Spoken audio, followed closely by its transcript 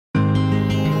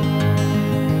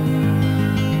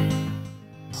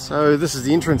So this is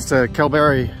the entrance to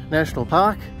Kalbarri National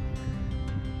Park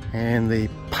and the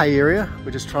pay area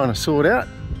we're just trying to sort out.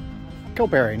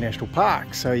 Kalbarri National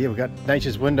Park. So yeah, we've got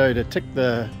Nature's Window to tick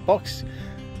the box.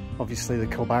 Obviously the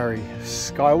Kalbarri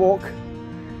Skywalk.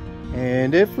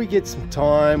 And if we get some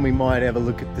time, we might have a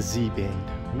look at the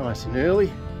Z-Bend. Nice and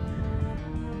early.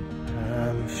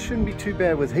 Shouldn't be too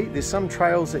bad with heat. There's some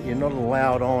trails that you're not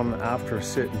allowed on after a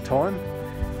certain time.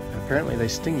 Apparently they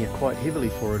sting you quite heavily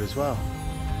for it as well.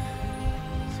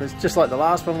 So it's just like the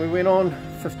last one we went on,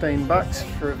 15 bucks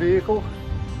for a vehicle.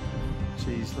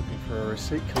 She's looking for a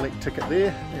receipt, collect ticket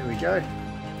there. There we go.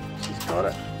 She's got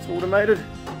it, it's automated.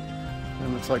 And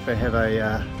it looks like they have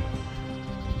a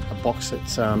box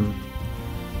that's they've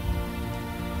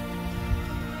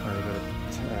got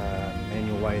a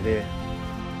manual way there.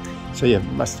 So yeah,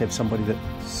 must have somebody that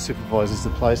supervises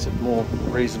the place at more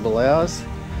reasonable hours.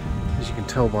 As you can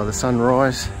tell by the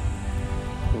sunrise,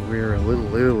 we're a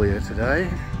little earlier today,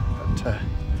 but the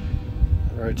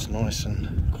road's nice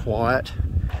and quiet.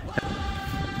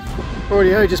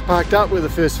 Rightio, just parked up with the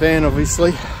first van,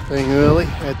 obviously, being early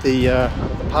at the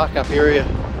park up area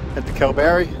at the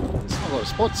Kalbarri. There's a lot of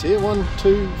spots here, 1,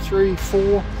 2, 3,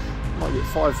 4, might get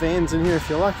 5 vans in here if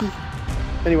you're lucky.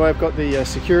 Anyway, I've got the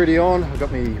security on, I've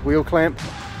got my wheel clamp,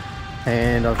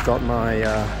 and I've got my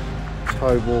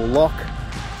tow ball lock.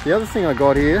 The other thing I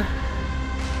got here,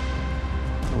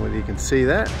 I don't know whether you can see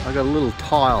that, I got a little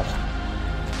tile,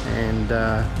 and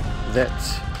that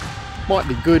might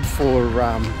be good for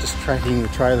just tracking the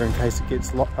trailer in case it gets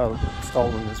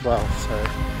stolen as well. So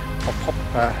I've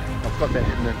got that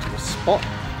hidden into a spot,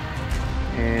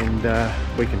 and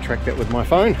we can track that with my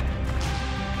phone.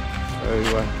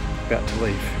 So about to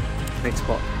leave, next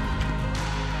spot.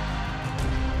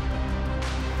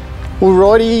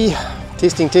 Alrighty,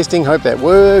 testing, hope that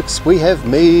works. We have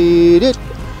made it.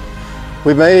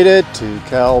 We made it to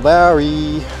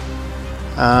Kalbarri.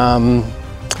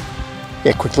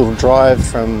 Yeah, quick little drive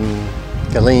from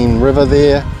Kalbarri River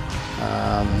there.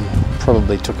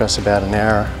 Probably took us about an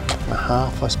hour and a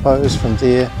half, I suppose, from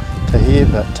there to here,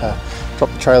 but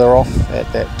dropped the trailer off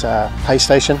at that pay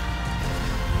station.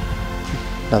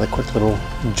 Another quick little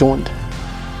jaunt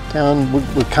down.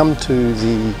 We'll come to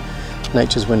the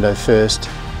Nature's Window first,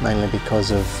 mainly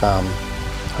because of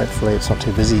hopefully it's not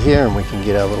too busy here and we can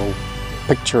get a little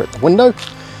picture at the window,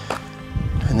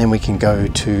 and then we can go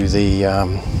to the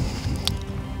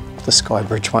Sky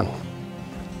Bridge one.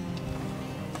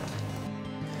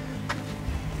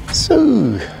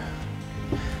 So,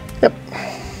 yep,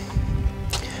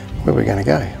 where are we going to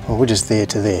go? Well, we're just there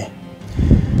to there.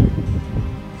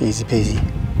 Easy peasy.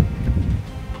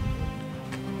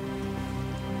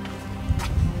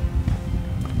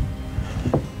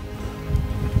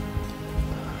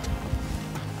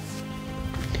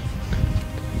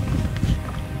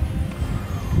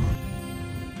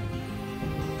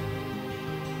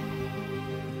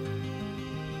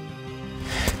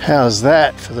 How's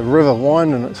that for the river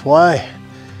winding its way?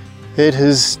 It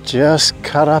has just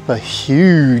cut up a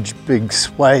huge big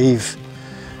swathe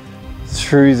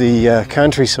through the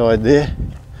countryside there.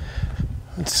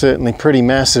 It's certainly pretty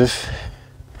massive.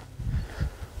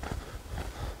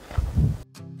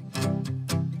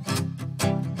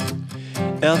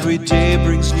 Every day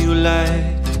brings new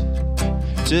light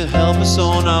to help us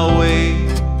on our way.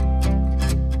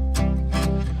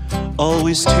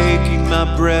 Always taking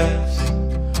my breath,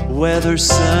 whether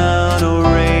sun or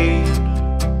rain.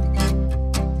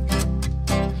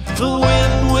 The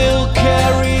wind will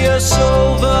carry us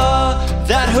over.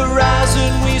 That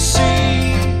horizon we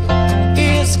see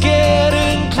is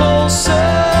getting closer.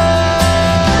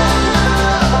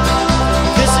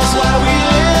 This is why we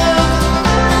live,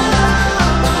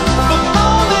 for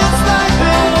moments like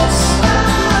this.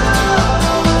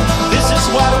 This is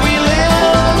why we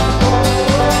live,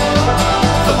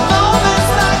 for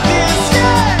moments like this,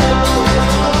 yeah.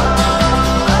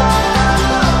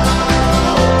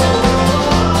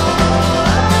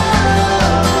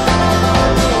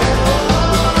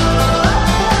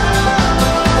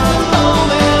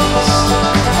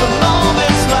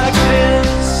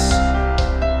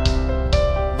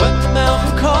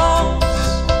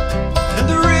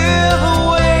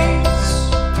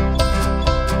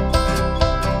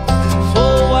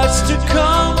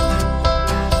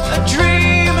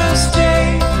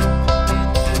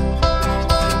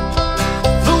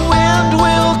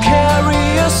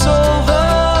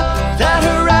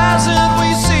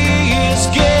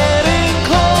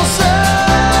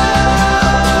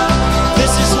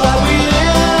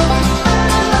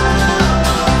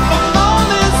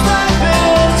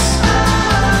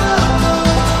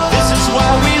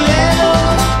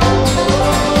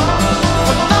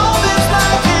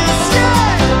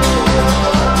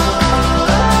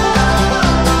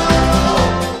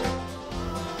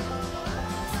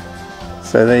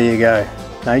 So there you go,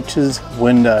 nature's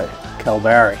window,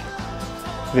 Kalbarri.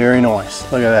 Very nice,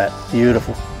 look at that,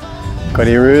 beautiful. Got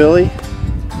here early,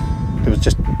 there was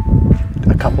just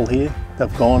a couple here,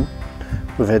 they've gone.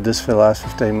 We've had this for the last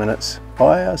 15 minutes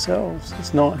by ourselves,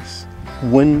 it's nice.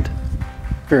 Wind,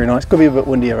 very nice, could be a bit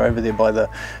windier over there by the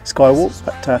skywalk,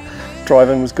 but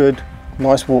driving was good.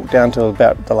 Nice walk down to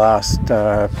about the last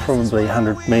probably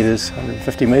 100 metres,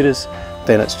 150 metres.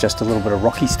 Then it's just a little bit of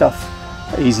rocky stuff,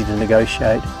 easy to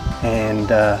negotiate, and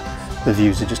the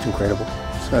views are just incredible.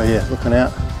 So yeah, looking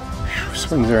out,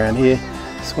 swings around here,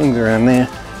 swings around there,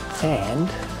 and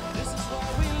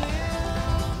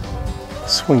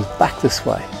swings back this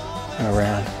way and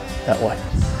around that way.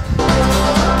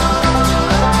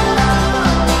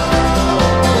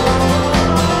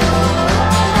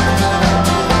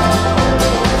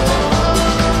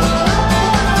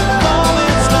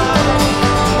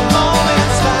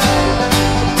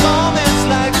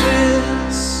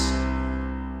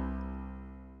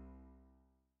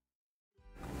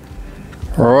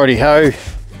 Alrighty ho,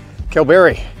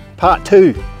 Kalbarri, part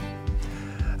 2.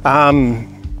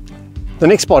 The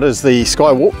next spot is the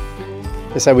skywalk.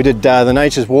 So we did the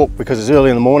nature's walk because it's early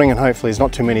in the morning and hopefully there's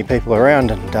not too many people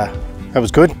around, and that was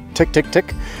good, tick tick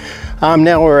tick.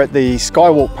 Now we're at the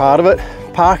skywalk part of it.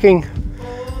 Parking,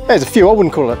 there's a few, I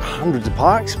wouldn't call it hundreds of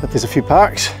parks, but there's a few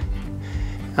parks.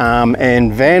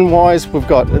 And van wise, we've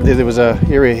got, there was an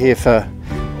area here for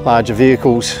larger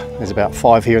vehicles. There's about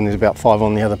 5 here and there's about 5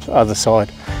 on the other side.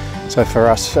 So for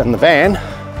us and the van,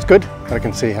 it's good. But I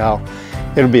can see how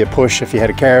it'll be a push if you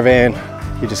had a caravan.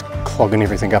 You're just clogging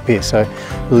everything up here. So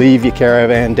leave your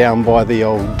caravan down by the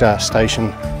old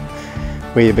station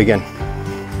where you begin.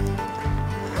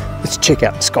 Let's check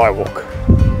out the skywalk.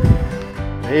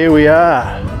 Here we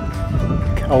are,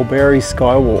 Kalbarri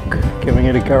Skywalk, giving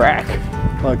it a crack.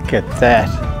 Look at that.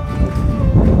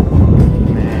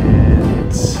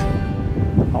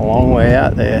 A long way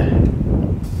out there.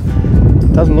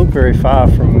 It doesn't look very far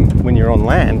from when you're on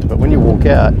land, but when you walk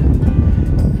out,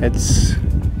 it's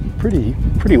pretty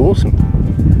awesome.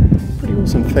 Pretty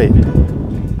awesome feat.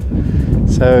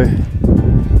 So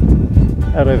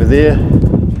out over there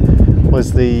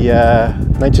was the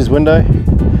nature's window,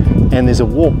 and there's a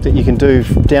walk that you can do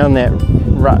down that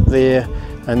rut there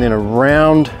and then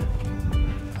around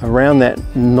that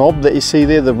knob that you see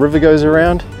there, the river goes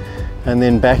around, and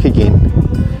then back again.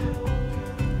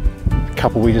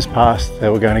 Couple we just passed, they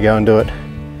were going to go and do it,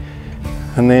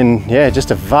 and then yeah, just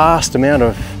a vast amount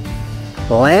of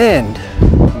land.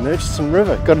 Murchison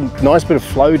River, got a nice bit of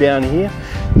flow down here,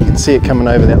 you can see it coming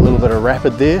over that little bit of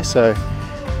rapid there, so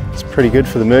it's pretty good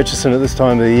for the Murchison at this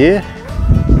time of the year.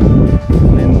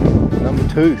 And then number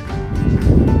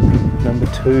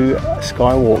two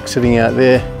skywalk sitting out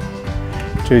there.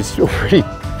 Jude's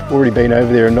already been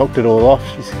over there and knocked it all off.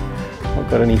 She's not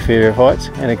got any fear of heights.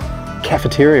 And a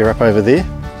cafeteria up over there,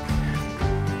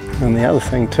 and the other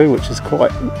thing too, which is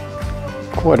quite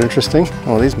interesting,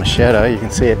 oh, there's my shadow, you can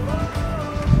see it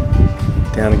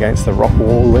down against the rock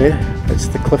wall there, that's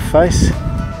the cliff face,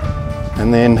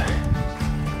 and then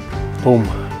boom,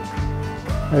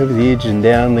 over the edge and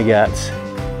down the guts.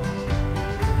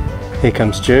 Here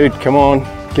comes Jude, come on,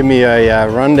 give me a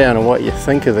rundown of what you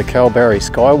think of the Kalbarri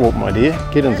Skywalk, my dear.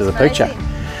 Get into the picture.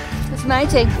 It's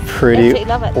amazing. Pretty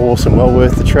love it. Awesome, well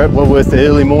worth the trip, well worth the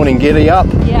early morning getting up.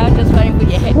 Yeah, I'm just waiting for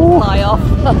your head to fly off.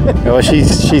 Well,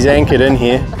 she's anchored in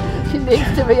here. She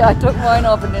needs to be. I took mine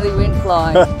off and nearly went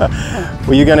flying.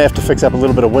 Well, you're going to have to fix up a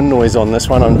little bit of wind noise on this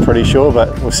one, I'm pretty sure,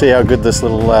 but we'll see how good this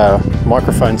little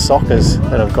microphone sock is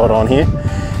that I've got on here.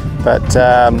 But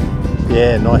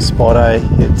yeah, nice spot, eh?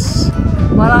 It's.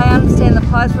 Well, I understand the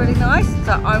pie's really nice,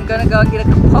 so I'm going to go and get a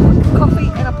cup of coffee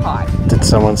and a pie. Did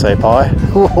someone say pie?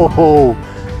 Whoa. Oh,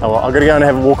 well, I've got to go and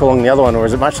have a walk along the other one, or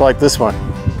is it much like this one?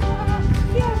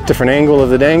 Yeah. Different angle of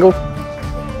the dangle?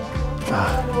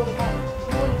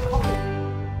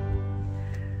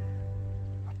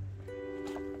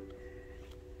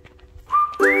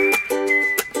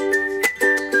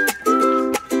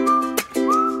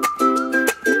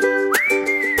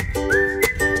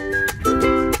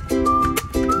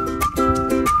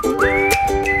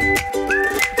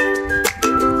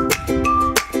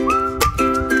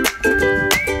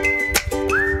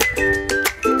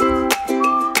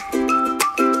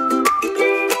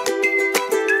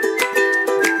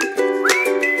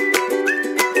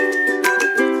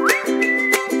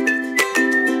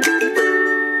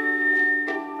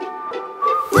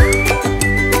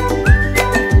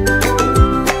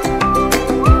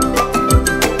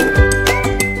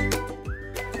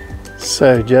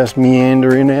 So just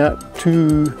meandering out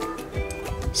to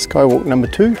skywalk number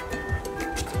 2.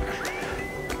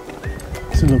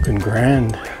 It's looking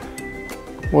grand.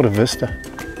 What a vista.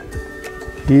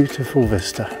 Beautiful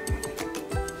vista.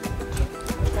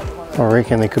 I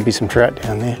reckon there could be some trout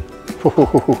down there.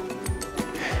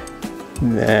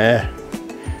 Nah.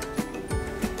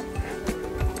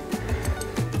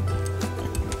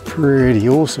 Pretty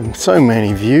awesome. So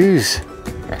many views.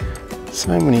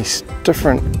 So many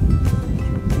different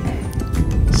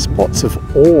spots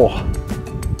of awe.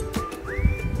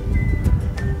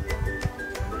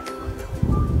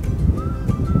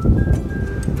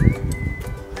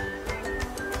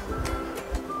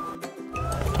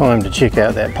 Time to check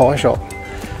out that pie shop.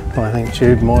 I think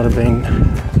Jude might have been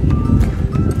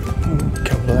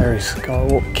Kalbarri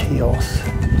Skywalk kiosk.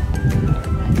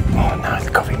 Oh no, the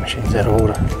coffee machine's out of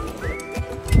order.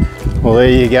 Well, there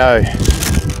you go.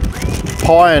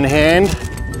 Pie in hand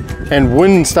and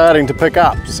wind starting to pick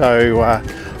up. So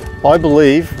I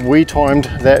believe we timed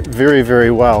that very, very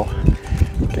well.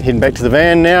 Heading back to the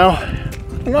van now.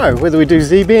 I don't know whether we do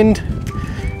Z-bend.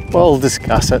 We'll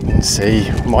discuss it and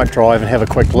see. Might drive and have a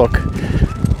quick look.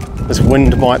 This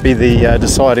wind might be the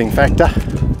deciding factor.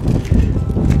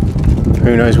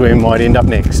 Who knows where we might end up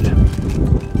next.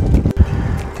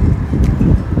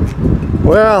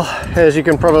 Well, as you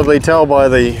can probably tell by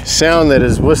the sound that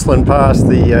is whistling past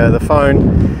the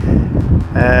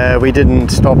phone, we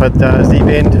didn't stop at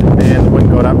Z-bend and the wind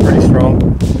got up pretty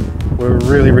strong. We're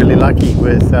really, really lucky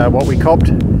with what we copped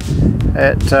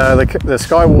at the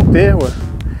Skywalk there. We're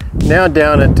now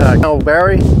down at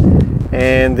Kalbarri,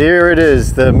 and there it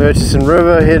is, the Murchison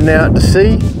River heading out to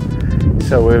sea.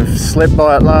 So we've slept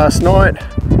by it last night,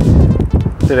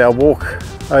 did our walk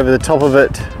over the top of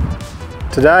it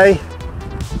today,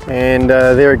 and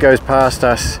there it goes past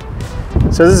us.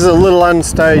 So this is a little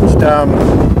unstaged,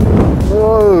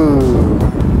 whoa,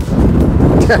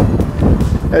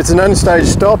 it's an unstaged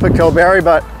stop at Kalbarri,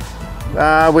 but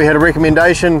we had a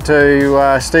recommendation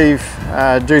to Steve,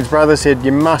 Jude's brother said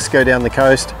you must go down the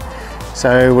coast.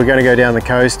 So we're going to go down the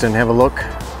coast and have a look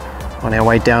on our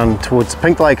way down towards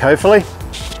Pink Lake, hopefully.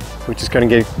 We're just going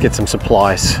to get some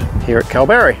supplies here at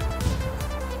Kalbarri.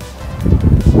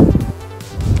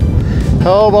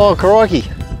 Oh, well, crikey.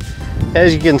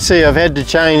 As you can see, I've had to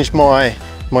change my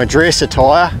dress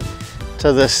attire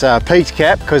to this peaked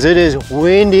cap because it is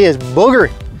windy as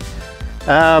boogery.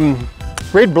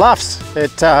 Red Bluffs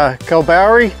at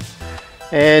Kalbarri,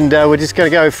 and we're just going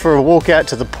to go for a walk out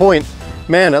to the point.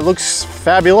 Man, it looks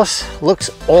fabulous, looks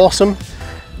awesome,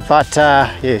 but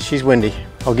yeah, she's windy.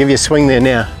 I'll give you a swing there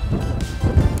now.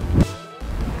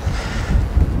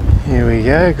 Here we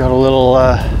go, got a little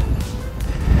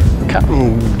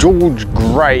Captain George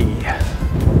Gray.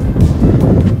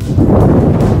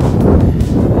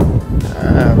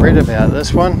 Read about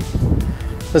this one.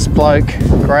 This bloke,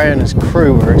 Gray and his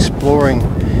crew, were exploring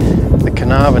the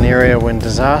Carnarvon area when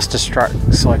disaster-struck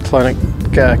cyclonic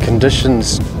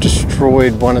conditions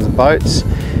destroyed one of the boats,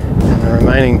 and the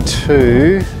remaining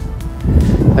two,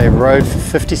 they rowed for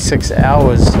 56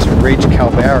 hours to reach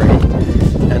Kalbarri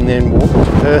and then walked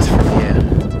to Perth from here.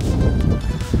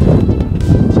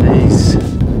 Jeez.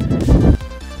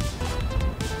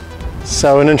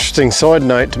 So an interesting side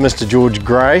note to Mr. George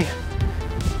Gray.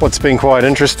 What's been quite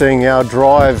interesting, our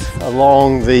drive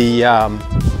along the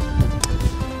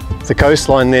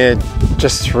coastline there,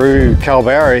 just through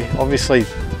Kalbarri. Obviously,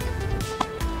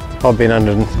 I've been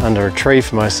under a tree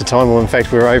for most of the time. Well, in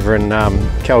fact, we were over in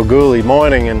Kalgoorlie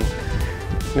mining and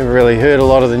never really heard a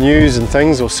lot of the news and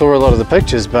things or saw a lot of the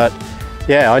pictures. But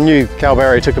yeah, I knew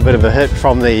Kalbarri took a bit of a hit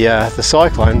from the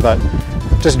cyclone. But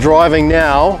just driving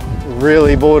now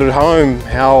really brought it home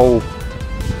how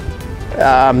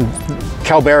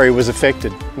Kalbarri was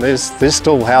affected. There's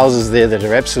still houses there that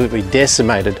are absolutely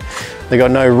decimated. They got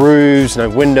no roofs, no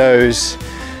windows.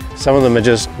 Some of them are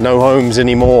just no homes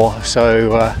anymore.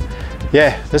 So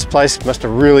yeah, this place must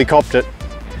have really copped it.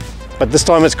 But this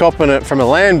time it's copping it from a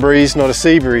land breeze, not a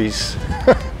sea breeze.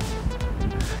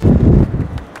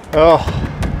 Oh,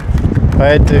 I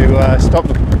had to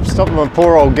stop my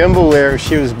poor old gimbal there.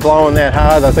 She was blowing that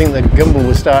hard. I think the gimbal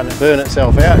was starting to burn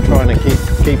itself out trying to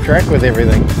keep track with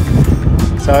everything.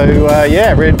 So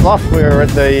yeah, Red Bluff, we were at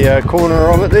the corner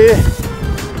of it there,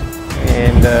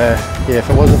 and yeah, if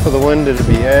it wasn't for the wind, it'd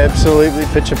be absolutely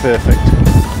picture perfect.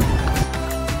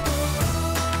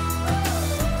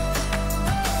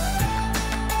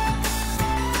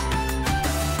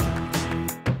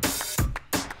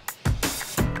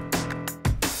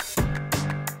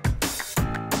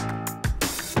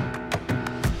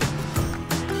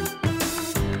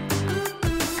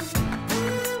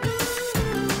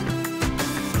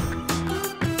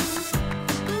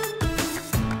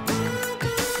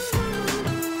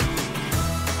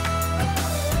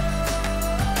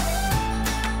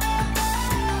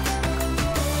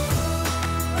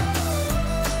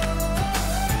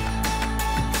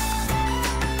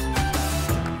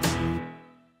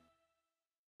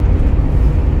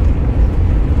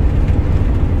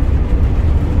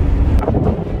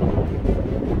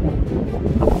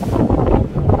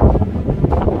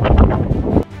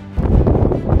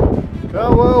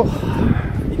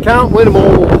 Can't win them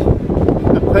all.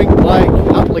 The Pink Lake,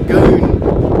 Up Lagoon,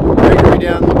 Gregory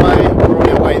down the way. We're on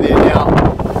our way there now.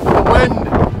 The wind,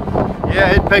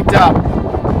 yeah, it picked up.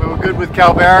 We were good with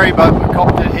Kalbarri, but we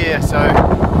copped it here. So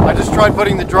I just tried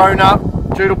putting the drone up.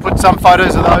 Jude will put some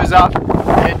photos of those up.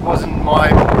 It wasn't my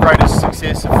greatest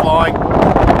success of flying.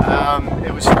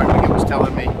 It was struggling. It was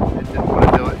telling me it didn't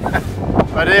want to do it.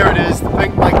 But there it is, the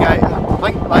Pink Lake Gate,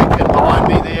 Pink Lake, and behind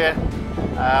me there,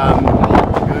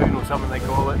 lagoon or something they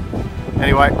call it.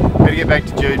 Anyway, better get back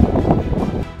to Jude.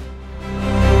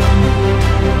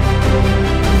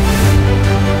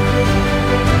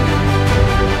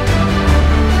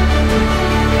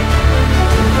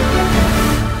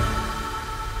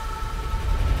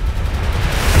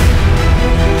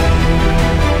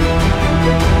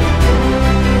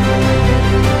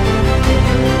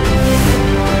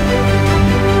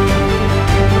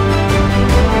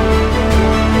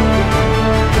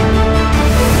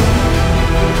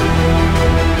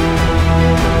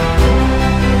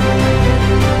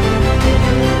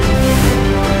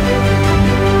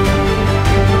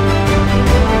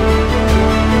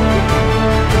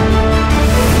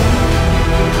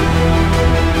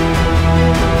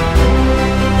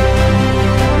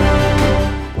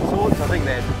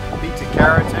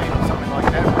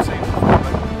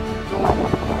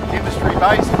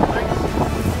 Based and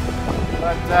things,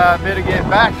 but better get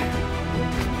back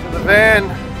to the van.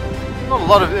 Not a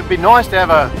lot of, it'd be nice to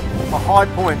have a high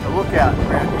point to look out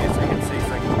around here so you can see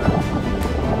things. But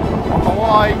on the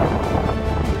way,